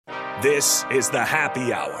This is the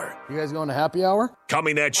Happy Hour. You guys going to happy hour?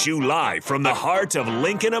 Coming at you live from the heart of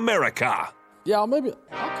Lincoln, America. Yeah, I'll come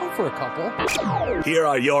for a couple. Here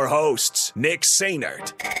are your hosts, Nick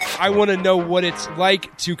Sainert. I want to know what it's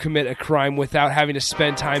like to commit a crime without having to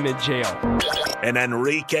spend time in jail. And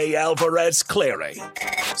Enrique Alvarez Clary.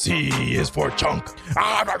 C is for chunk.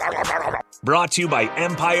 Brought to you by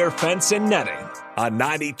Empire Fence and Netting on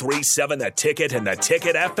 93.7 The Ticket and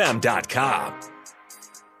theticketfm.com.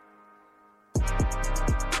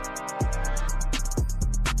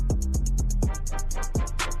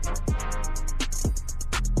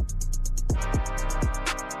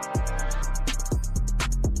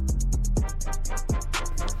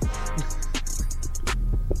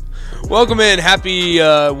 Welcome in. Happy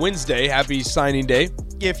Wednesday. Happy signing day.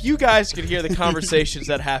 If you guys could hear the conversations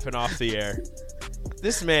that happen off the air,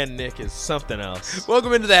 this man, Nick, is something else.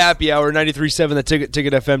 Welcome into the Happy Hour, 93.7 The Ticket,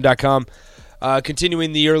 ticketfm.com.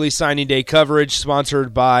 Continuing the early signing day coverage,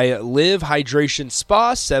 sponsored by Live Hydration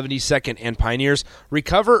Spa, 72nd and Pioneers.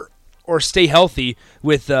 Recover or stay healthy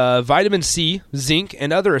with vitamin C, zinc,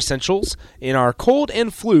 and other essentials in our cold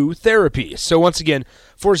and flu therapy. So once again,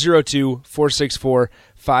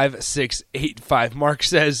 402-464-5685. Mark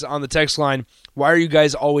says on the text line, why are you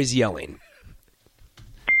guys always yelling?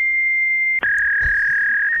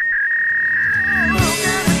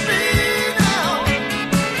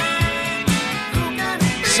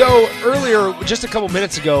 So earlier, just a couple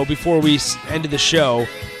minutes ago, before we ended the show,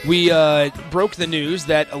 we broke the news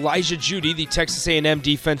that Elijah Jeudy, the Texas A&M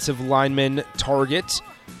defensive lineman target,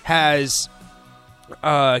 has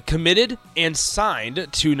committed and signed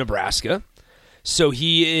to Nebraska. So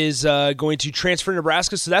he is going to transfer to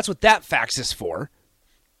Nebraska. So that's what that fax is for.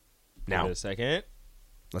 Now, Wait a second.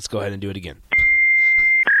 let's go ahead and do it again.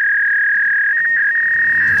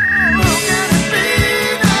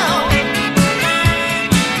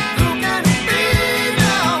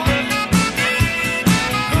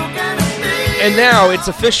 And now it's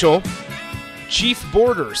official. Chief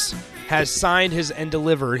Borders has signed and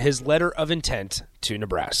delivered his letter of intent to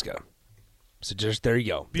Nebraska. So just there you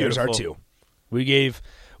go. There's our two. We gave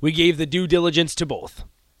the due diligence to both.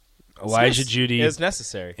 Elijah Jeudy is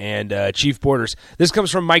necessary. And Chief Borders. This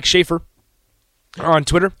comes from Mike Schaefer on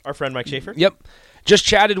Twitter. Our friend Mike Schaefer. Yep. Just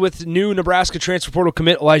chatted with new Nebraska transfer portal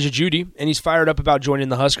commit Elijah Jeudy, and he's fired up about joining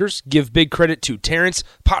the Huskers. Give big credit to Terrence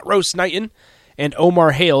Pot Roast Knighton and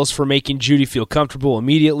Omar Hales for making Jeudy feel comfortable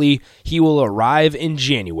immediately. He will arrive in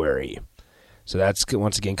January. So that's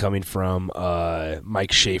once again coming from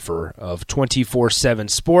Mike Schaefer of 24/7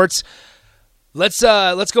 Sports. Let's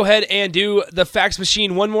go ahead and do the fax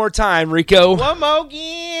machine one more time, Rico. One more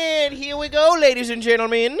again. Here we go, ladies and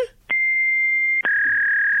gentlemen.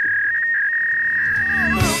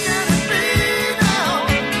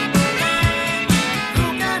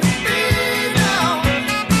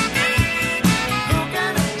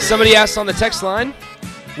 Somebody asked on the text line,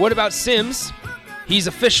 what about Sims? He's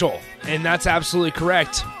official, and that's absolutely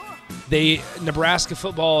correct. The Nebraska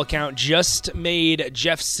football account just made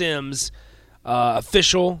Jeff Sims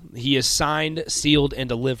official. He is signed, sealed, and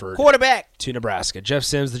delivered Quarterback to Nebraska. Jeff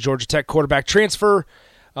Sims, the Georgia Tech quarterback transfer.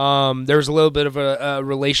 There's a little bit of a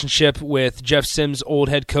relationship with Jeff Sims' old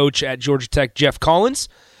head coach at Georgia Tech, Jeff Collins,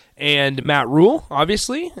 and Matt Rule,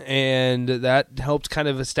 obviously, and that helped kind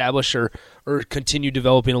of establish or continue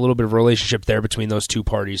developing a little bit of a relationship there between those two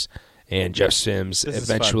parties, and Jeff Sims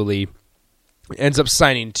eventually ends up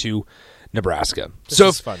signing to Nebraska.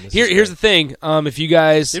 Here's the thing. If you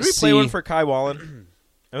guys Did we play one for Kai Wallen?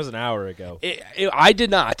 That was an hour ago. I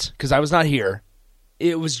did not, because I was not here.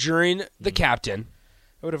 It was during the captain.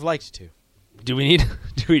 I would have liked to. Do we need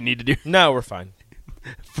to do? No, we're fine.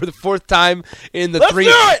 For the fourth time in the Let's three.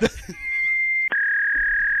 do it!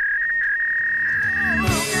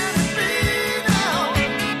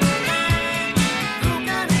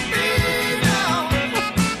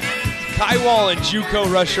 Kai Wallen,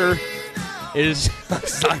 JUCO rusher, is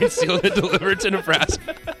signed, sealed, and delivered to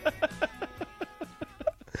Nebraska.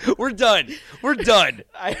 We're done.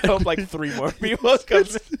 I hope like three more people come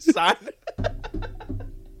sign.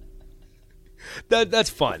 That's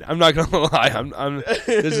fun. I'm not gonna lie.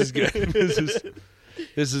 This is good.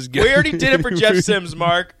 This is good. We already did it for Jeff Sims,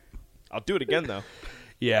 Mark. I'll do it again though.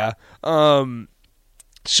 Yeah.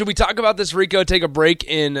 Should we talk about this, Rico? Take a break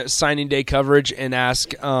in signing day coverage and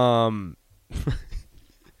ask.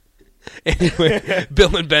 Anyway,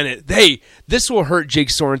 Bill and Bennett. Hey, this will hurt Jake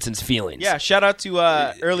Sorensen's feelings. Yeah. Shout out to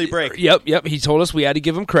Early Break. Yep. He told us we had to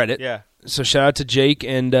give him credit. Yeah. So shout out to Jake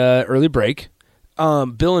and Early Break.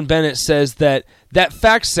 Bill and Bennett says that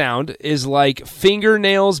fax sound is like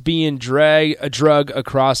fingernails being drug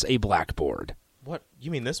across a blackboard. What?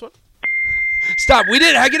 You mean this one? Stop. We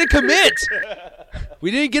didn't get a commit.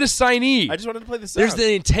 We didn't get a signee. I just wanted to play the sound. There's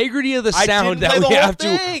the integrity of the I sound didn't play that the we whole have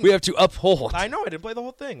thing. to uphold. I know I didn't play the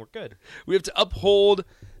whole thing. We're good. We have to uphold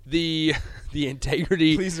the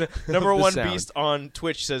integrity. Please, of number the one sound. beast on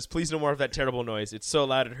Twitch says, "Please no more of that terrible noise. It's so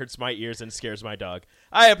loud it hurts my ears and scares my dog."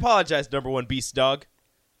 I apologize, number one beast dog.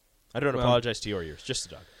 I don't apologize to your ears, just the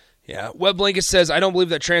dog. Yeah. Web Blanket says, I don't believe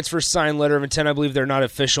that transfers sign letter of intent. I believe they're not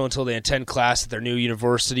official until they attend class at their new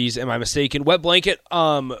universities. Am I mistaken? Web Blanket,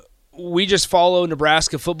 we just follow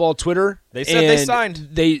Nebraska football Twitter. They said they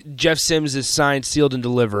signed. Jeff Sims is signed, sealed, and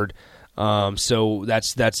delivered. So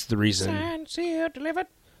that's the reason. Signed, sealed, delivered.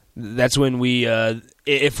 That's when we,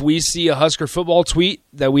 if we see a Husker football tweet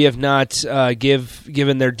that we have not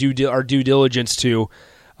given our due diligence to,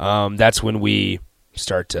 that's when we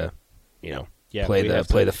start to, play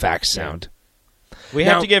the fax sound. We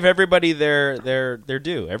have to give everybody their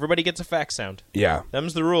due. Everybody gets a fax sound. Yeah,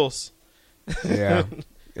 Them's the rules. yeah,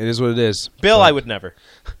 it is what it is. Bill, But I would never.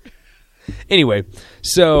 Anyway,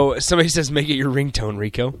 so somebody says make it your ringtone,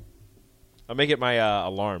 Rico. I'll make it my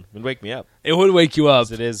alarm and wake me up. It would wake you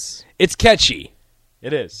up. It is. It's catchy.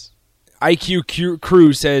 It is. IQ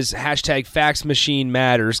Crew says hashtag fax machine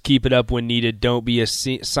matters. Keep it up when needed. Don't be a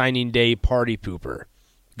signing day party pooper.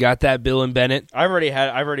 Got that, Bill and Bennett? I've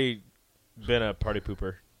already been a party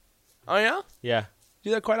pooper. Oh yeah, Yeah.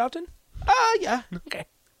 do that quite often. Yeah. Okay.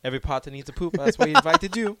 Every pot that needs a poop. That's what you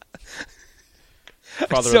invited you.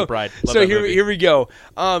 Father of So, the Bride. Love so that here movie. we go.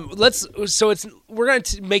 We're going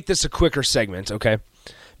to make this a quicker segment, okay?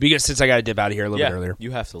 Because since I got to dip out of here a little bit earlier.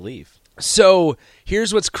 You have to leave. So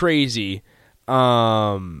here's what's crazy.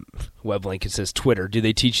 WebLink, it says Twitter. Do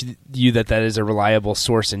they teach you that is a reliable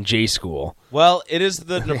source in J school? Well, it is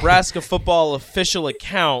the Nebraska football official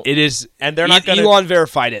account. It is, And they're not gonna- Elon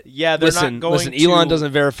verified it. Yeah, they're not going Listen, to- Elon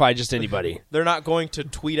doesn't verify just anybody. They're not going to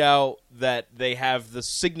tweet out that they have the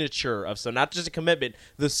signature of some, not just a commitment,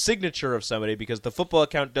 the signature of somebody, because the football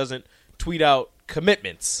account doesn't tweet out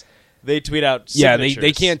commitments. They tweet out signatures. Yeah,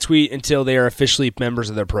 they can't tweet until they are officially members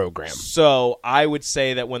of their program. So I would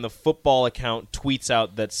say that when the football account tweets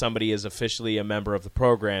out that somebody is officially a member of the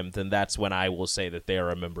program, then that's when I will say that they are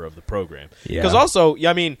a member of the program. Yeah. Because also,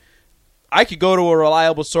 I mean, I could go to a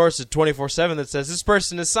reliable source at 24/7 that says this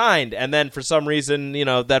person is signed, and then for some reason,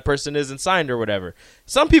 that person isn't signed or whatever.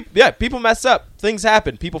 Some people mess up. Things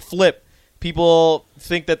happen. People flip. People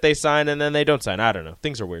think that they sign and then they don't sign. I don't know.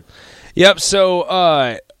 Things are weird. Yep,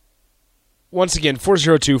 so once again,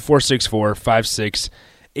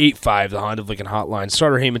 402-464-5685, the Honda of Lincoln hotline,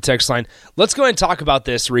 Starter Heyman text line. Let's go ahead and talk about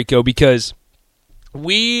this, Rico, because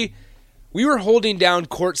we were holding down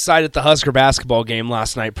courtside at the Husker basketball game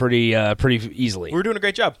last night pretty easily. We were doing a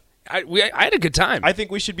great job. I had a good time. I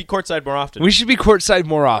think we should be courtside more often. We should be courtside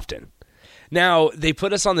more often. Now, they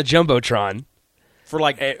put us on the Jumbotron For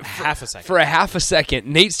like half a second. for a half a second.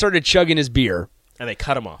 Nate started chugging his beer. And they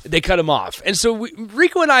cut him off. They cut him off. And so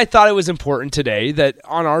Rico and I thought it was important today that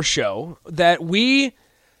on our show that we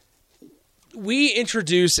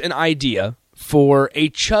introduce an idea for a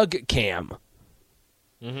chug cam.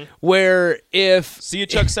 Mm-hmm. Where if... See a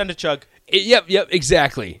chug, send a chug. Yep,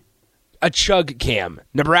 exactly. A chug cam.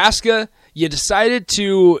 Nebraska, you decided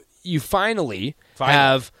to... You finally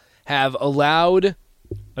have allowed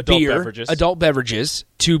adult beverages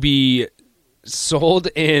to be sold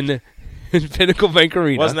in Pinnacle Bank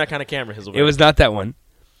Arena. Wasn't that kind of camera, Hazelberg? It was not that one.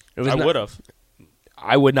 It was I not- would have.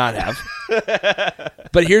 I would not have.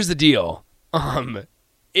 But here's the deal.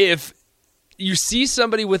 If you see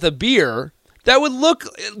somebody with a beer that would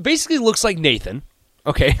basically looks like Nathan.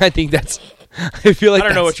 Okay, I think that's... I feel like I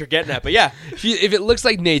don't know what you're getting at, but yeah. if it looks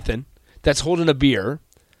like Nathan that's holding a beer,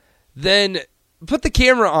 then put the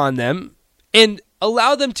camera on them and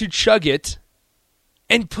allow them to chug it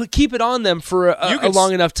and keep it on them for a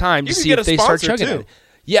long enough time to see if they start chugging it.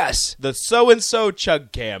 Yes. The so-and-so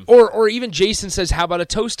chug cam. Or even Jason says, how about a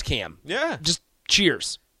toast cam? Yeah. Just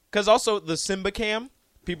cheers. Because also the Simba cam,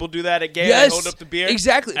 people do that at games. Yes, They hold up the beer.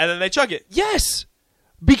 exactly. And then they chug it. Yes.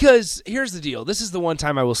 Because here's the deal. This is the one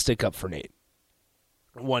time I will stick up for Nate.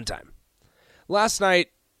 One time. Last night,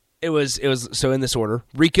 it was so in this order.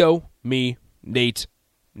 Rico, me, Nate,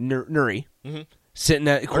 Nuri, sitting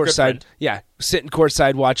at courtside. Yeah, sitting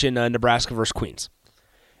courtside watching Nebraska versus Queens.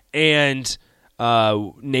 And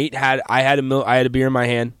I had a beer in my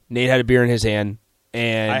hand. Nate had a beer in his hand.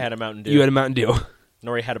 And I had a Mountain Dew. You had a Mountain Dew.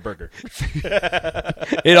 Nori had a burger.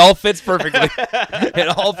 It all fits perfectly. It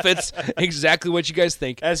all fits exactly what you guys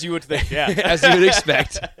think. As you would think, yeah. As you would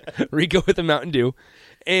expect. Rico with a Mountain Dew.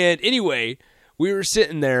 And anyway, we were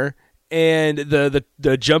sitting there, and the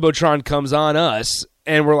Jumbotron comes on us,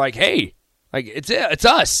 and we're like, hey, like it's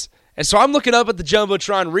us. And so I'm looking up at the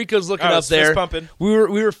Jumbotron. Rico's looking I up was there. fist pumping. We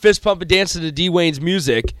were fist pumping, dancing to D. Wayne's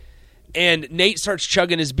music, and Nate starts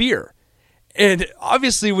chugging his beer. And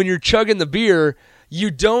obviously, when you're chugging the beer, you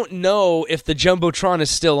don't know if the Jumbotron is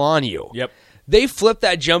still on you. Yep. They flipped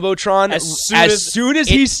that Jumbotron as soon as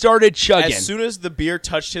he started chugging. As soon as the beer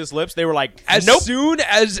touched his lips, they were like, As nope. soon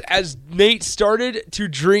as Nate started to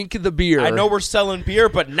drink the beer. I know we're selling beer,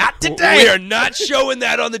 but not today. We are not showing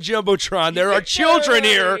that on the Jumbotron. There are children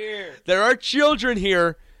here. There are children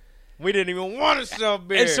here. We didn't even want to sell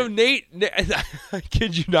beer. And so Nate, I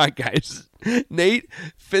kid you not, guys. Nate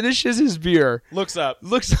finishes his beer, looks up.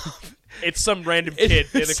 It's some random kid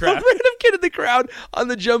in the crowd. Some random kid in the crowd on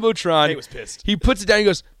the Jumbotron. Nate was pissed. He puts it down and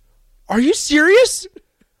goes, "Are you serious?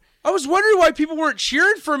 I was wondering why people weren't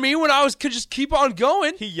cheering for me when I could just keep on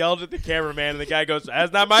going." He yelled at the cameraman, and the guy goes,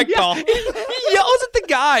 "That's not my call." He yells at the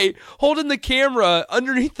guy holding the camera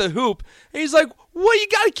underneath the hoop, and he's like, "Well, you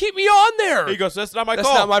got to keep me on there." He goes, "That's not my That's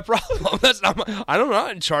call." not my problem. That's not my. I'm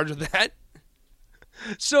not in charge of that.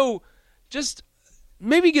 So, just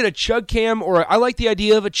maybe get a chug cam, or I like the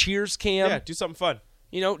idea of a cheers cam. Yeah, do something fun.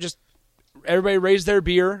 Just everybody raise their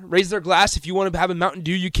beer, raise their glass. If you want to have a Mountain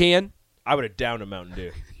Dew, you can. I would have downed a Mountain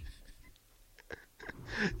Dew.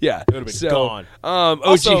 Yeah, It would have been gone.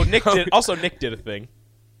 OG, Nick did a thing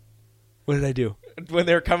what did I do? when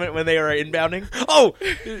they were inbounding. Oh,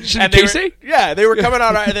 And Casey? they were coming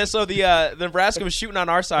out. So the Nebraska was shooting on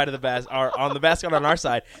our side of the basket, on the basket on our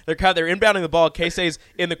side. They're inbounding the ball. Casey's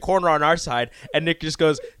in the corner on our side, and Nick just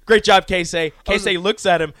goes, "Great job, Casey." Casey looks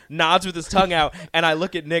at him, nods with his tongue out, and I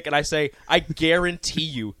look at Nick and I say, "I guarantee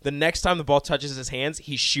you, the next time the ball touches his hands,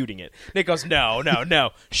 he's shooting it." Nick goes,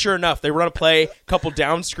 "No." Sure enough, they run a play, couple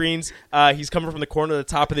down screens. He's coming from the corner to the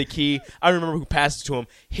top of the key. I don't remember who passes to him,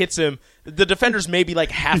 hits him. The defender's maybe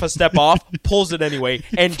like half a step off, pulls it anday,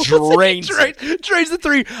 and drains the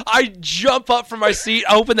three. I jump up from my seat,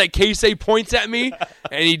 hoping that Casey points at me,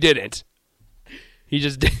 and he didn't. He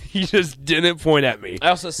just didn't point at me.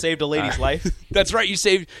 I also saved a lady's life. That's right.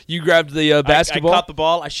 You grabbed the basketball. I caught the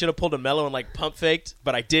ball. I should have pulled a mellow and pump faked,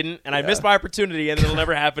 but I didn't, and I missed my opportunity, and it'll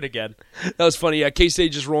never happen again. That was funny. Yeah, Casey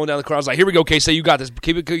just rolling down the crowd. I was like, "Here we go, Casey. You got this.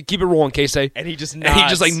 Keep it rolling, Casey." And he just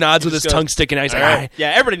nods. Nods with his tongue sticking out. He's like, right.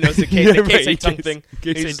 Yeah, everybody knows the Casey tongue thing.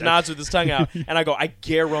 He Casey just tongue. nods with his tongue out, and I go, "I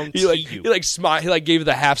guarantee you." He smile. He gave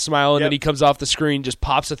the half smile, and Yep. then he comes off the screen, just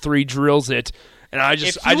pops a three, drills it. And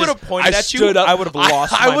If he would have pointed at you, I would have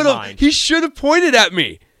lost my mind. He should have pointed at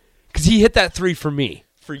me because he hit that three for me.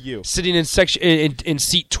 For you. Sitting in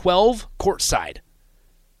seat 12, courtside.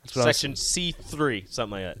 That's what Section C3,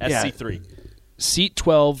 something like that. Yeah. SC3. Seat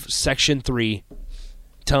 12, section 3,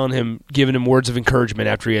 giving him words of encouragement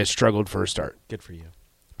after he has struggled for a start. Good for you.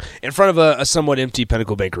 In front of a somewhat empty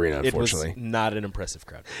Pinnacle Bank Arena, unfortunately. It was not an impressive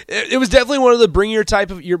crowd. It was definitely one of the bring your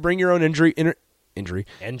own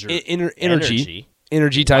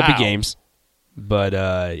energy type of games. But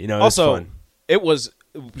it was Also, fun.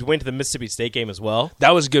 We went to the Mississippi State game as well.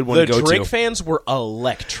 That was a good one The to go Drake to. fans were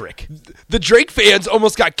electric. The Drake fans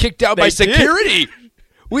almost got kicked out by They did. security.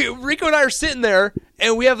 Rico and I are sitting there,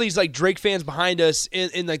 and we have these Drake fans behind us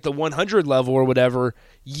in the 100 level or whatever,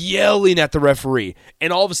 yelling at the referee.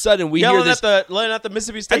 And all of a sudden, we hear this yelling at the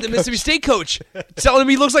Mississippi State coach. Mississippi State coach, telling him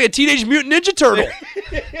he looks like a Teenage Mutant Ninja Turtle.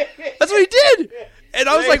 That's what he did. And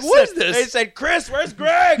I was like, "What is this?" They said, "Chris, where's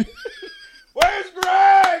Greg? Where's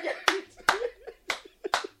Greg?"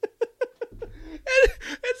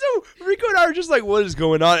 And so Rico and I are just like, "What is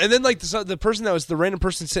going on?" And then the person that was the random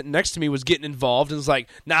person sitting next to me was getting involved and was like,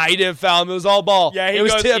 "Nah, he didn't foul him. It was all ball. Yeah, it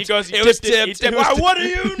was tipped. It was tipped. What do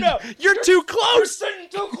you know? You're too close." Sitting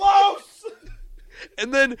too close.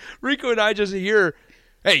 And then Rico and I just hear,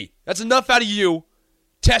 "Hey, that's enough out of you.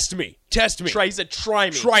 Test me. He said, "Try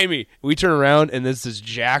me. Try me." We turn around and this is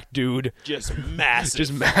Jack dude, Just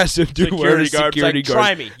massive. dude wearing a security guard.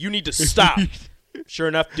 "Try me. You need to stop." Sure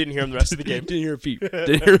enough, didn't hear him the rest of the game. Didn't hear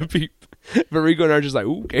a peep. But Rico and I are just like,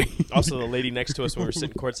 "Ooh, okay." Also, the lady next to us when we were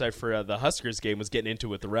sitting courtside for the Huskers game was getting into it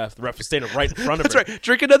with the ref. The ref was standing right in front of That's her. right.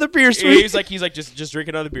 Drink another beer, sweetie. He's like, just drink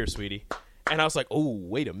another beer, sweetie. And I was like, "Oh,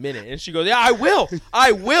 wait a minute." And she goes, "Yeah, I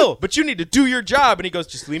will. But you need to do your job." And he goes,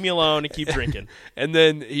 "Just leave me alone and keep drinking." And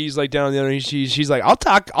then he's down on the other end. She's like, I'll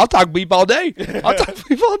talk beep all day. I'll talk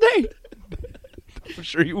beep all day. I'm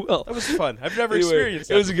sure you will. That was fun. I've never Anyway, experienced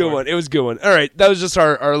that it was a good before. one. It was a good one. All right, that was just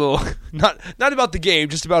our little not about the game,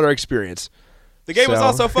 just about our experience. The game was So-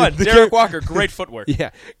 also fun. The Derek game- Walker, great footwork.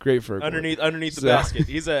 Yeah, great for Underneath the So- basket.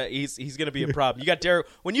 He's gonna be a problem. You got Derek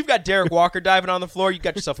when you've got Derek Walker diving on the floor, you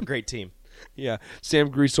got yourself a great team. Yeah, Sam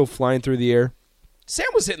Greasel flying through the air. Sam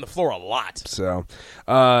was hitting the floor a lot. So,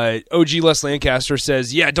 OG Les Lancaster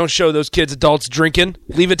says, yeah, don't show those kids adults drinking.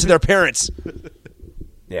 Leave it to their parents.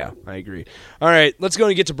 Yeah, I agree. All right, let's go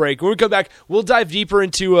and get to break. When we come back, we'll dive deeper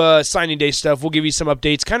into signing day stuff. We'll give you some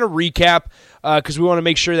updates, kind of recap, because we want to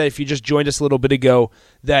make sure that if you just joined us a little bit ago,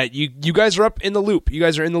 that you guys are up in the loop. You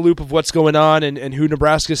guys are in the loop of what's going on and who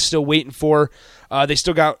Nebraska's still waiting for. They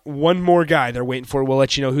still got one more guy they're waiting for. We'll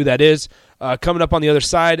let you know who that is coming up on the other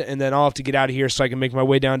side, and then I'll have to get out of here so I can make my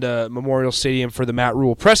way down to Memorial Stadium for the Matt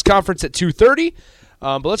Rule press conference at 2:30.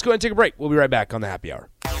 But let's go ahead and take a break. We'll be right back on the Happy Hour.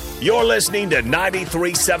 You're listening to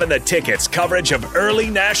 93.7 The Ticket's coverage of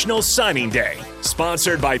early National Signing Day,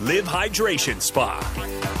 sponsored by Live Hydration Spa.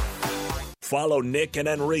 Follow Nick and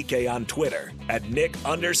Enrique on Twitter at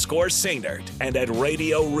Nick_Sainert and at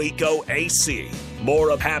Radio Rico AC.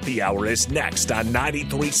 More of Happy Hour is next on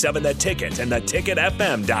 93.7 The Ticket and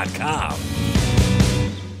theticketfm.com.